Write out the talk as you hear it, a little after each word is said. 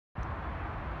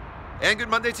And good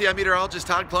Monday to you. I'm meteorologist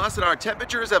Todd Clausen. Our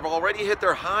temperatures have already hit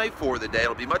their high for the day.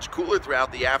 It'll be much cooler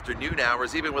throughout the afternoon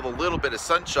hours, even with a little bit of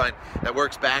sunshine that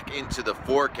works back into the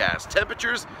forecast.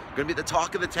 Temperatures going to be the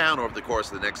talk of the town over the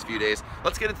course of the next few days.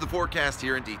 Let's get into the forecast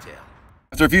here in detail.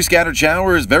 After a few scattered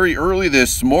showers very early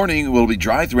this morning, it will be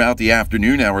dry throughout the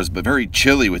afternoon hours, but very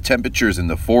chilly with temperatures in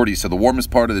the 40s. So the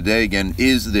warmest part of the day, again,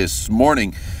 is this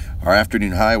morning. Our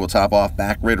afternoon high will top off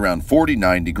back right around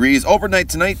 49 degrees. Overnight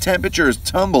tonight, temperatures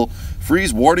tumble.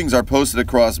 Freeze warnings are posted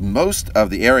across most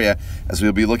of the area as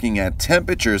we'll be looking at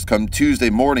temperatures come Tuesday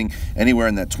morning anywhere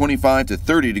in that 25 to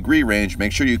 30 degree range.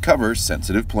 Make sure you cover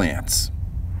sensitive plants.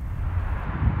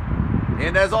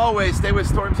 And as always, stay with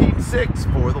Storm Team 6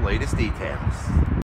 for the latest details.